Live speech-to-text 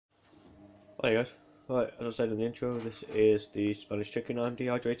Hi guys, right, as I said in the intro, this is the Spanish chicken I'm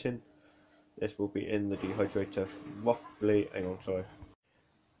dehydrating. This will be in the dehydrator roughly, hang on, sorry.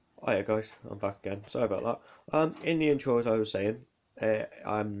 Hiya guys, I'm back again, sorry about that. In the intro, as I was saying,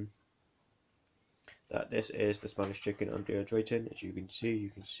 that this is the Spanish chicken I'm dehydrating. As you can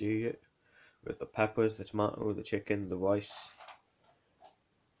see it with the peppers, the tomato, the chicken, the rice,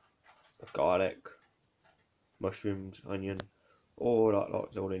 the garlic, mushrooms, onion, all that lot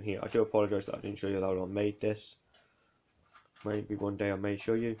is all in here. I do apologise that I didn't show you how I made this. Maybe one day I may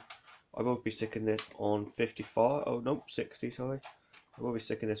show you. I will be sticking this on 55, oh no, 60, sorry. I will be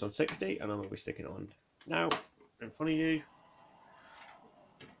sticking this on 60 and I will be sticking it on now in front of you.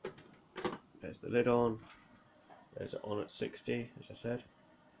 There's the lid on. There's it on at 60, as I said.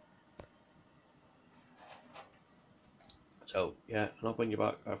 So yeah, and I'll bring you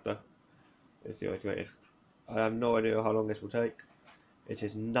back after it's dehydrated. I have no idea how long this will take. It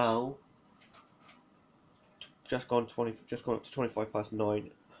is now just gone up to 25 past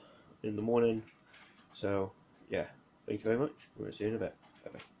 9 in the morning. So yeah, thank you very much. We'll see you in a bit.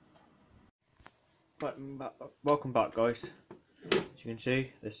 Bye bye. Welcome back guys. As you can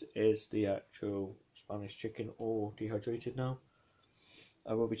see, this is the actual Spanish chicken all dehydrated now.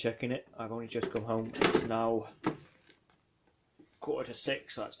 I will be checking it. I've only just come home. It's now 5:45,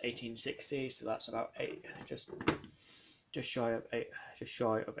 so that's 1860. So that's about just shy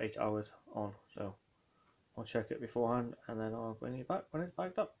of 8 hours on. So I'll check it beforehand and then I'll bring it back when it's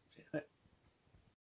bagged up. See you in a bit.